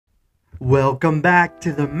Welcome back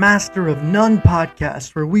to the Master of None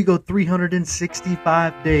podcast, where we go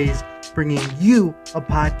 365 days bringing you a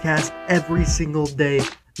podcast every single day.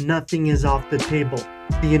 Nothing is off the table.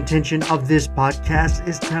 The intention of this podcast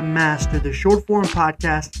is to master the short form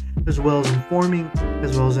podcast as well as informing,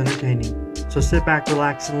 as well as entertaining. So sit back,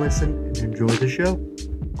 relax, and listen and enjoy the show.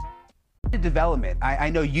 Development.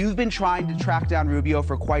 I know you've been trying to track down Rubio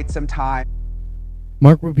for quite some time.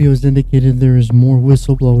 Marco Rubio has indicated there is more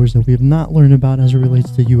whistleblowers that we have not learned about as it relates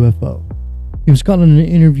to UFO. He was caught in an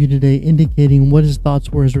interview today indicating what his thoughts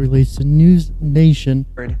were as it relates to NewsNation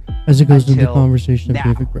as it goes into the conversation of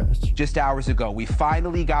David Grusch. Just hours ago, we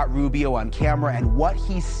finally got Rubio on camera, and what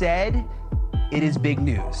he said, it is big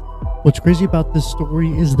news. What's crazy about this story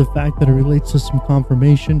is the fact that it relates to some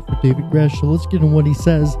confirmation for David Grusch. So let's get into what he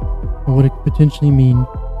says and what it could potentially mean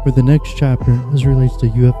for the next chapter as it relates to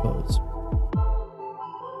UFOs.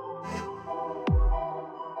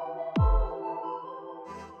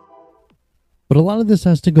 But a lot of this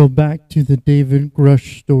has to go back to the David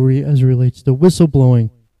Grusch story as it relates to whistleblowing.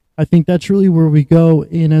 I think that's really where we go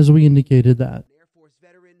in, as we indicated that. Air Force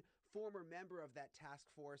veteran, former member of that task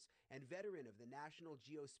force, and veteran of the National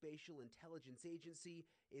Geospatial Intelligence Agency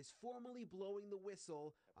is formally blowing the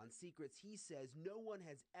whistle on secrets he says no one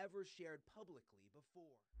has ever shared publicly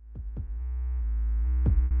before.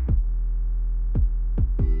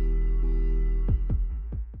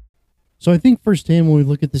 So I think firsthand when we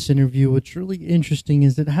look at this interview, what's really interesting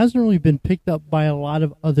is it hasn't really been picked up by a lot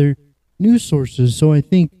of other news sources. So I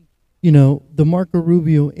think, the Marco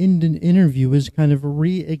Rubio interview is kind of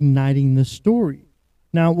reigniting the story.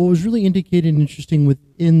 Now, what was really indicated and interesting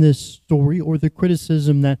within this story, or the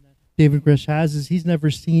criticism that David Grusch has, is he's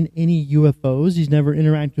never seen any UFOs. He's never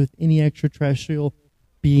interacted with any extraterrestrial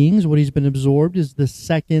beings. What he's been absorbed is the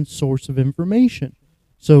second source of information.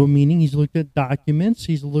 So meaning he's looked at documents,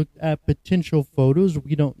 he's looked at potential photos,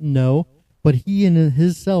 we don't know, but he in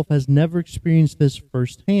himself has never experienced this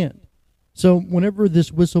firsthand. So whenever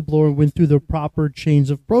this whistleblower went through the proper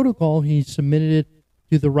chains of protocol, he submitted it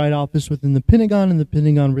to the right office within the Pentagon, and the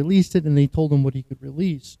Pentagon released it, and they told him what he could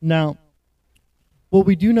release. Now, what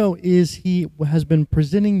we do know is he has been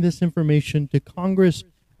presenting this information to Congress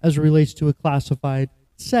as it relates to a classified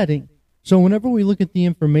setting. So whenever we look at the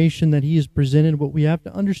information that he has presented, what we have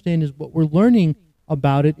to understand is what we're learning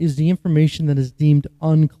about it is the information that is deemed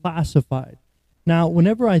unclassified. Now,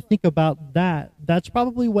 whenever I think about that, that's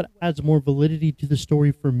probably what adds more validity to the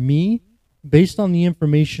story for me based on the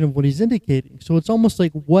information of what he's indicating. So it's almost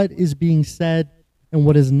like what is being said and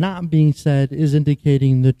what is not being said is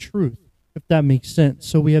indicating the truth, if that makes sense.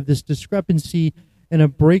 So we have this discrepancy and a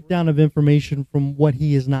breakdown of information from what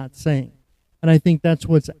he is not saying. And I think that's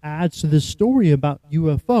what adds to this story about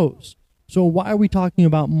UFOs. So why are we talking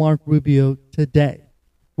about Marco Rubio today?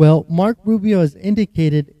 Well, Marco Rubio has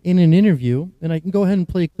indicated in an interview, and I can go ahead and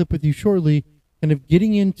play a clip with you shortly, kind of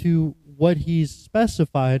getting into what he's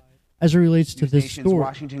specified as it relates to this story.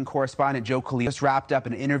 Washington correspondent Joe Calise just wrapped up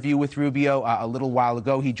an interview with Rubio a little while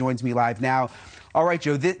ago. He joins me live now. All right,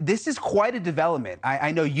 Joe, this is quite a development.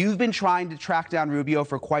 I know you've been trying to track down Rubio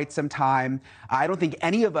for quite some time. I don't think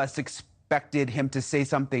any of us expected him to say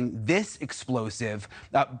something this explosive.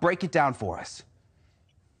 Break it down for us.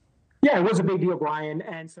 Yeah, it was a big deal, Brian.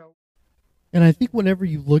 And I think whenever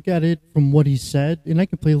you look at it from what he said, and I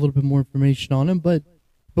can play a little bit more information on him, but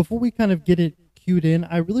before we kind of get it cued in,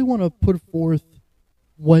 I really want to put forth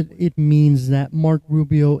what it means that Marco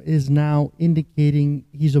Rubio is now indicating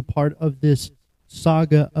he's a part of this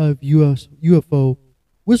saga of UFO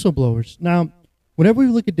whistleblowers. Now, whenever we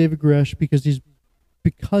look at David Grusch, because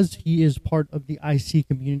he is part of the IC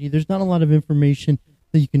community, there's not a lot of information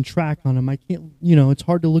that you can track on him. I can't, it's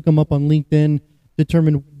hard to look him up on LinkedIn,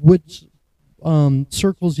 determine which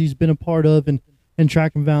circles he's been a part of, and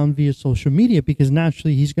track him down via social media, because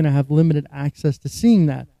naturally he's going to have limited access to seeing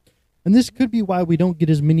that. And this could be why we don't get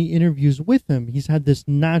as many interviews with him. He's had this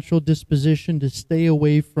natural disposition to stay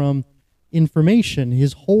away from information.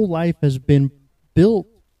 His whole life has been built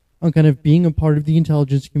on kind of being a part of the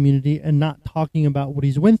intelligence community and not talking about what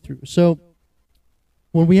he's went through. So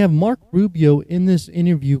when we have Marco Rubio in this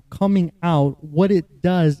interview coming out, what it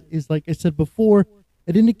does is, like I said before,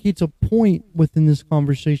 it indicates a point within this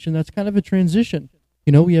conversation that's kind of a transition.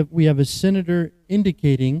 We have a senator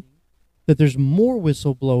indicating that there's more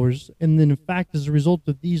whistleblowers, and then in fact, as a result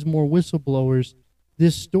of these more whistleblowers,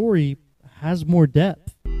 this story has more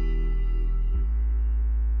depth.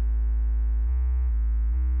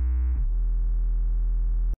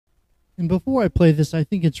 And before I play this, I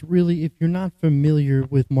think it's really, if you're not familiar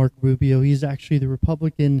with Marco Rubio, he's actually the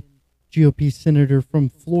Republican GOP senator from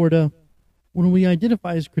Florida. When we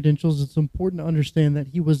identify his credentials, it's important to understand that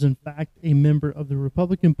he was in fact a member of the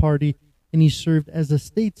Republican Party, and he served as a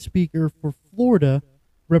state speaker for Florida,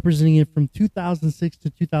 representing it from 2006 to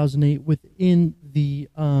 2008 within the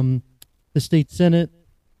state Senate,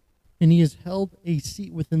 and he has held a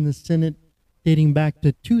seat within the Senate dating back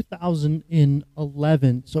to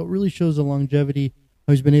 2011. So it really shows the longevity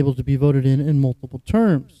how he's been able to be voted in multiple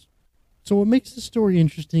terms. So what makes the story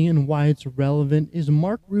interesting and why it's relevant is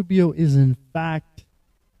Marco Rubio is in fact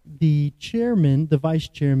the chairman, the vice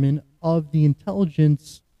chairman of the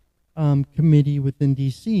Intelligence Committee within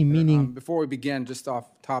D.C., meaning... Before we begin, just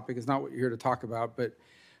off topic, is not what you're here to talk about, but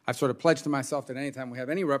I've sort of pledged to myself that anytime we have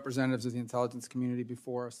any representatives of the intelligence community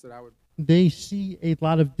before us, that I would... They see a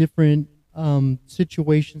lot of different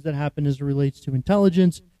situations that happen as it relates to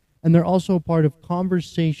intelligence, and they're also a part of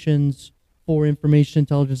conversations for information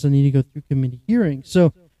intelligence that need to go through committee hearings.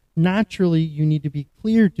 So naturally, you need to be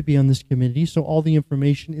cleared to be on this committee, so all the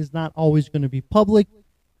information is not always going to be public,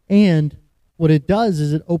 and what it does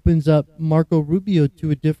is it opens up Marco Rubio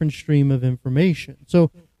to a different stream of information.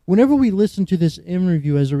 So whenever we listen to this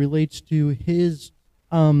interview as it relates to his,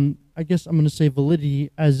 I guess I'm going to say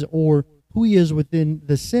validity or who he is within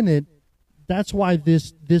the Senate, that's why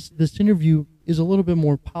this interview is a little bit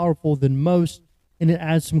more powerful than most, and it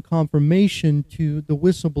adds some confirmation to the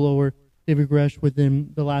whistleblower, David Grusch,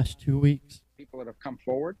 within the last 2 weeks. People that have come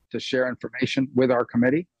forward to share information with our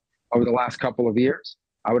committee over the last couple of years.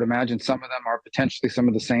 I would imagine some of them are potentially some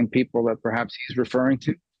of the same people that perhaps he's referring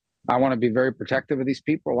to. I want to be very protective of these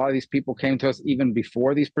people. A lot of these people came to us even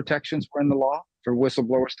before these protections were in the law for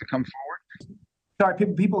whistleblowers to come forward. Sorry,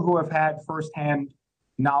 people who have had firsthand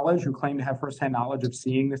knowledge, who claim to have firsthand knowledge of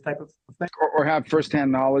seeing this type of thing? Or have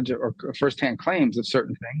firsthand knowledge or firsthand claims of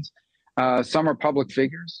certain things. Some are public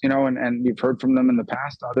figures, and you've heard from them in the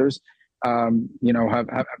past. Others, have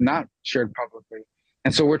not shared publicly.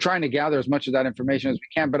 And so we're trying to gather as much of that information as we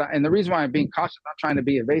can. And the reason why I'm being cautious, I'm not trying to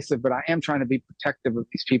be evasive, but I am trying to be protective of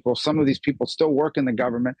these people. Some of these people still work in the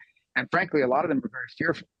government. And frankly, a lot of them are very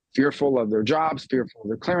fearful of their jobs, fearful of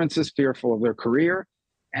their clearances, fearful of their career.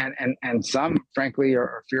 And some, frankly,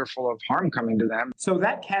 are fearful of harm coming to them. So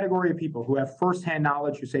that category of people who have firsthand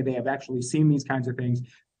knowledge, who say they have actually seen these kinds of things,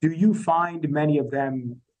 do you find many of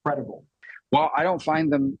them credible? Well, I don't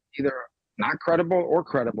find them either not credible or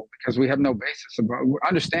credible because we have no basis.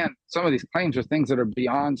 Understand some of these claims are things that are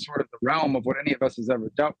beyond sort of the realm of what any of us has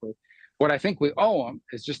ever dealt with. What I think we owe them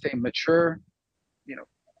is just a mature,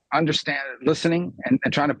 understand, listening and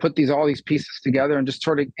trying to put all these pieces together and just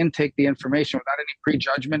sort of intake the information without any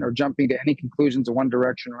prejudgment or jumping to any conclusions in one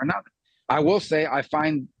direction or another. I will say I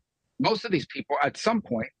find most of these people at some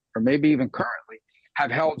point, or maybe even currently, have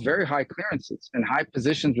held very high clearances and high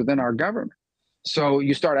positions within our government. So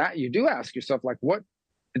you do ask yourself, like, what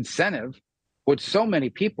incentive would so many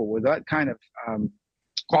people with that kind of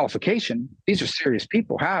qualification, these are serious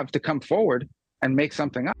people, have to come forward and make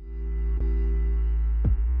something up?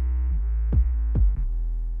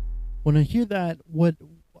 When I hear that, what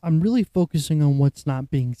I'm really focusing on what's not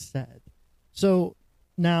being said. So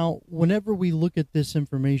now, whenever we look at this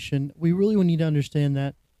information, we really need to understand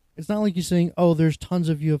that it's not like he's saying, oh, there's tons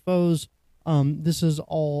of UFOs. This is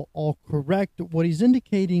all correct. What he's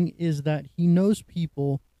indicating is that he knows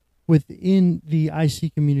people within the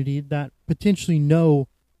IC community that potentially know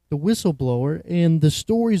the whistleblower, and the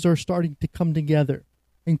stories are starting to come together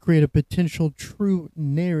and create a potential true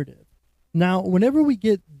narrative. Now, whenever we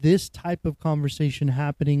get this type of conversation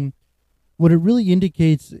happening, what it really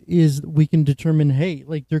indicates is we can determine, hey,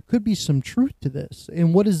 like there could be some truth to this.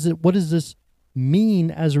 And what does this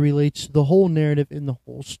mean as it relates to the whole narrative in the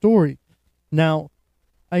whole story? Now,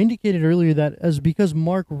 I indicated earlier that because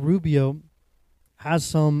Marco Rubio has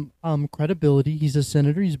some credibility, he's a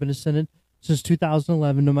senator, he's been a Senate since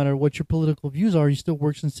 2011, no matter what your political views are, he still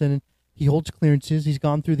works in Senate, he holds clearances, he's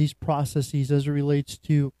gone through these processes as it relates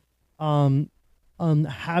to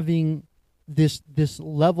having this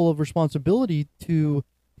level of responsibility to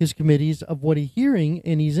his committees of what he's hearing,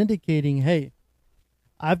 and he's indicating, hey,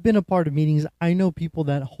 I've been a part of meetings, I know people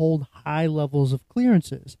that hold high levels of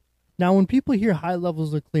clearances. Now, when people hear high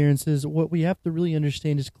levels of clearances, what we have to really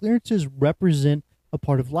understand is clearances represent a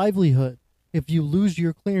part of livelihood. If you lose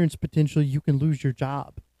your clearance, potentially you can lose your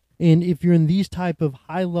job. And if you're in these type of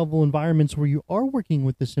high-level environments where you are working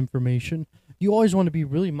with this information, you always want to be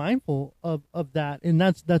really mindful of that. And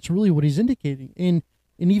that's really what he's indicating. And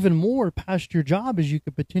even more, past your job is you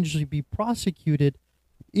could potentially be prosecuted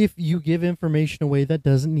if you give information away that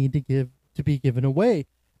doesn't need to be given away.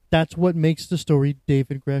 That's what makes the story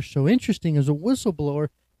David Grusch so interesting as a whistleblower,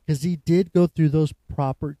 because he did go through those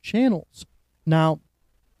proper channels. Now,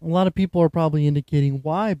 A lot of people are probably indicating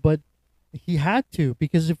why, but he had to,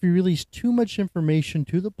 because if he released too much information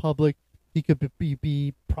to the public, he could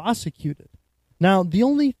be prosecuted. Now, the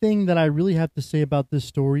only thing that I really have to say about this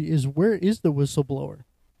story is, where is the whistleblower?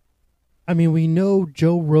 I mean, we know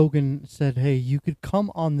Joe Rogan said, hey, you could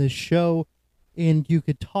come on this show and you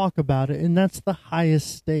could talk about it, and that's the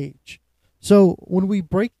highest stage. So when we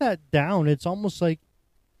break that down, it's almost like,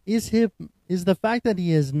 is the fact that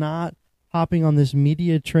he is not hopping on this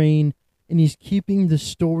media train and he's keeping the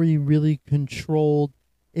story really controlled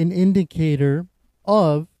an indicator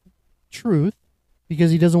of truth,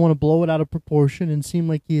 because he doesn't want to blow it out of proportion and seem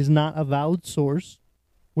like he is not a valid source,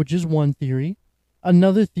 which is one theory.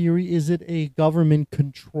 Another theory, is it a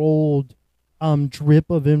government-controlled drip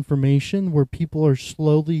of information where people are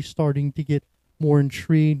slowly starting to get more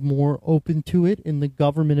intrigued, more open to it, and the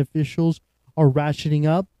government officials are ratcheting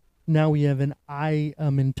up? Now we have an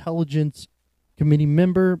intelligence committee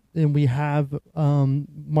member, and we have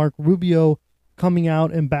Marco Rubio coming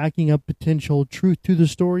out and backing up potential truth to the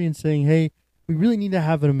story and saying, hey, we really need to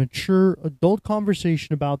have a mature adult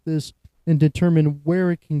conversation about this and determine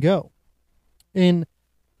where it can go. And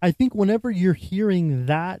I think whenever you're hearing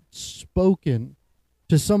that spoken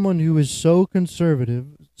to someone who is so conservative,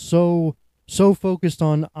 so focused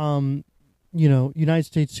on, United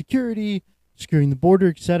States security, securing the border,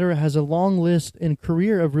 etc., has a long list and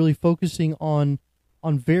career of really focusing on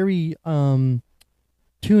very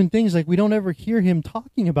tuned things, like we don't ever hear him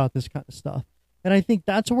talking about this kind of stuff. And I think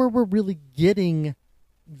that's where we're really getting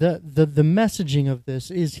the messaging of this,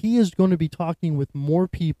 is he is going to be talking with more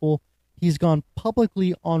people. He's gone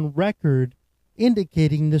publicly on record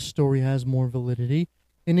indicating this story has more validity,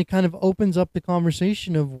 and it kind of opens up the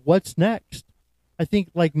conversation of what's next. I think,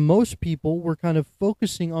 like most people, we're kind of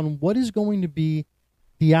focusing on what is going to be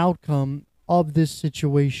the outcome of this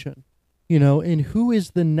situation, and who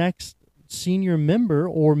is the next senior member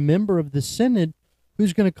or member of the Synod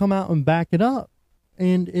who's going to come out and back it up.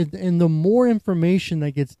 And the more information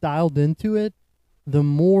that gets dialed into it, the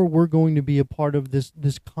more we're going to be a part of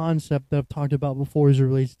this concept that I've talked about before as it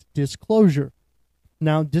relates to disclosure.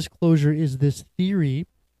 Now, disclosure is this theory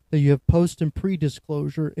that you have post and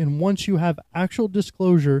pre-disclosure, and once you have actual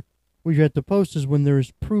disclosure, what you have to post is when there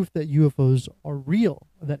is proof that UFOs are real,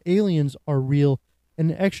 that aliens are real,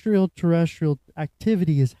 and extraterrestrial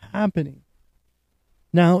activity is happening.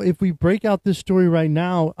 Now, if we break out this story right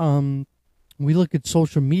now, we look at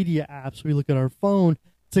social media apps, we look at our phone,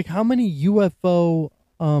 it's like how many UFO,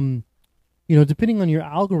 depending on your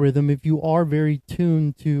algorithm, if you are very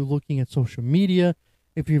tuned to looking at social media,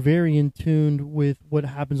 if you're very in tune with what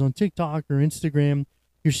happens on TikTok or Instagram,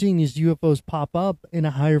 you're seeing these UFOs pop up in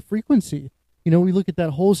a higher frequency. We look at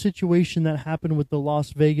that whole situation that happened with the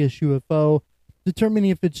Las Vegas UFO,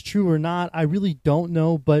 determining if it's true or not. I really don't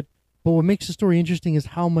know, but what makes the story interesting is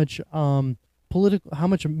how much how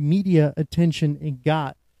much media attention it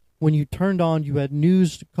got. When you turned on, you had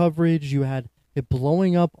news coverage, you had it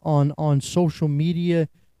blowing up on social media.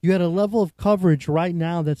 You had a level of coverage right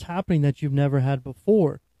now that's happening that you've never had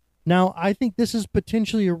before. Now, I think this is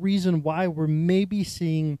potentially a reason why we're maybe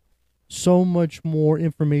seeing so much more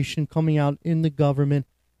information coming out in the government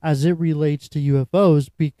as it relates to UFOs,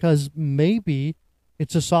 because maybe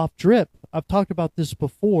it's a soft drip. I've talked about this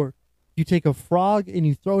before. You take a frog and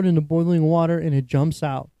you throw it into boiling water and it jumps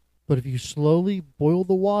out. But if you slowly boil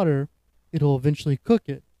the water, it'll eventually cook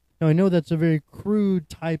it. Now, I know that's a very crude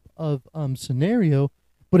type of scenario,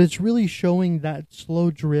 but it's really showing that slow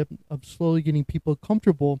drip of slowly getting people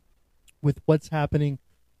comfortable with what's happening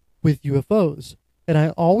with UFOs. And I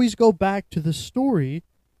always go back to the story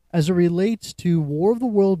as it relates to War of the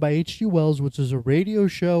World by H.G. Wells, which is a radio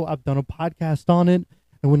show. I've done a podcast on it.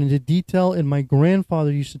 I went into detail, and my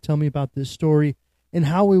grandfather used to tell me about this story and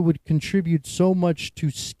how it would contribute so much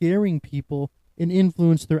to scaring people and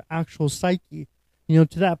influence their actual psyche.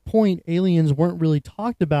 To that point, aliens weren't really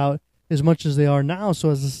talked about as much as they are now. So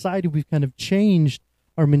as a society, we've kind of changed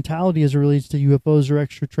our mentality as it relates to UFOs or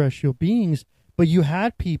extraterrestrial beings. But you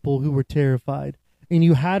had people who were terrified, and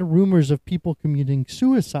you had rumors of people committing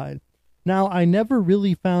suicide. Now, I never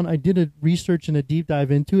really found, I did a research and a deep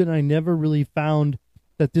dive into it, and I never really found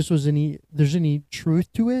that there's any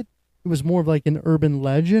truth to it. It was more of like an urban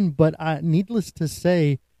legend, but needless to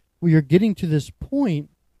say, we are getting to this point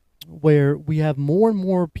where we have more and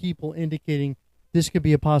more people indicating this could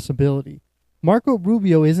be a possibility. Marco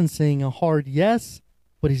Rubio isn't saying a hard yes,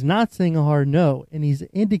 but he's not saying a hard no, and he's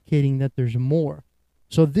indicating that there's more.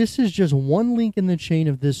 So this is just one link in the chain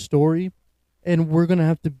of this story, and we're going to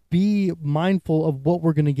have to be mindful of what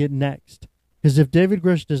we're going to get next. Because if David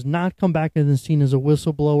Grusch does not come back in the scene as a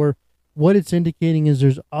whistleblower, what it's indicating is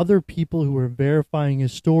there's other people who are verifying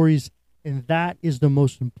his stories, and that is the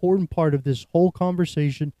most important part of this whole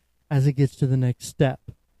conversation as it gets to the next step.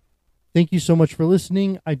 Thank you so much for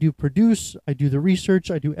listening. I do produce, I do the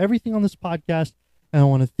research, I do everything on this podcast, and I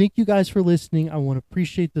want to thank you guys for listening. I want to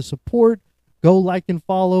appreciate the support. Go like and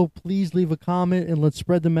follow. Please leave a comment, and let's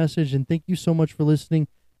spread the message. And thank you so much for listening,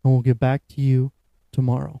 and we'll get back to you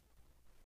tomorrow.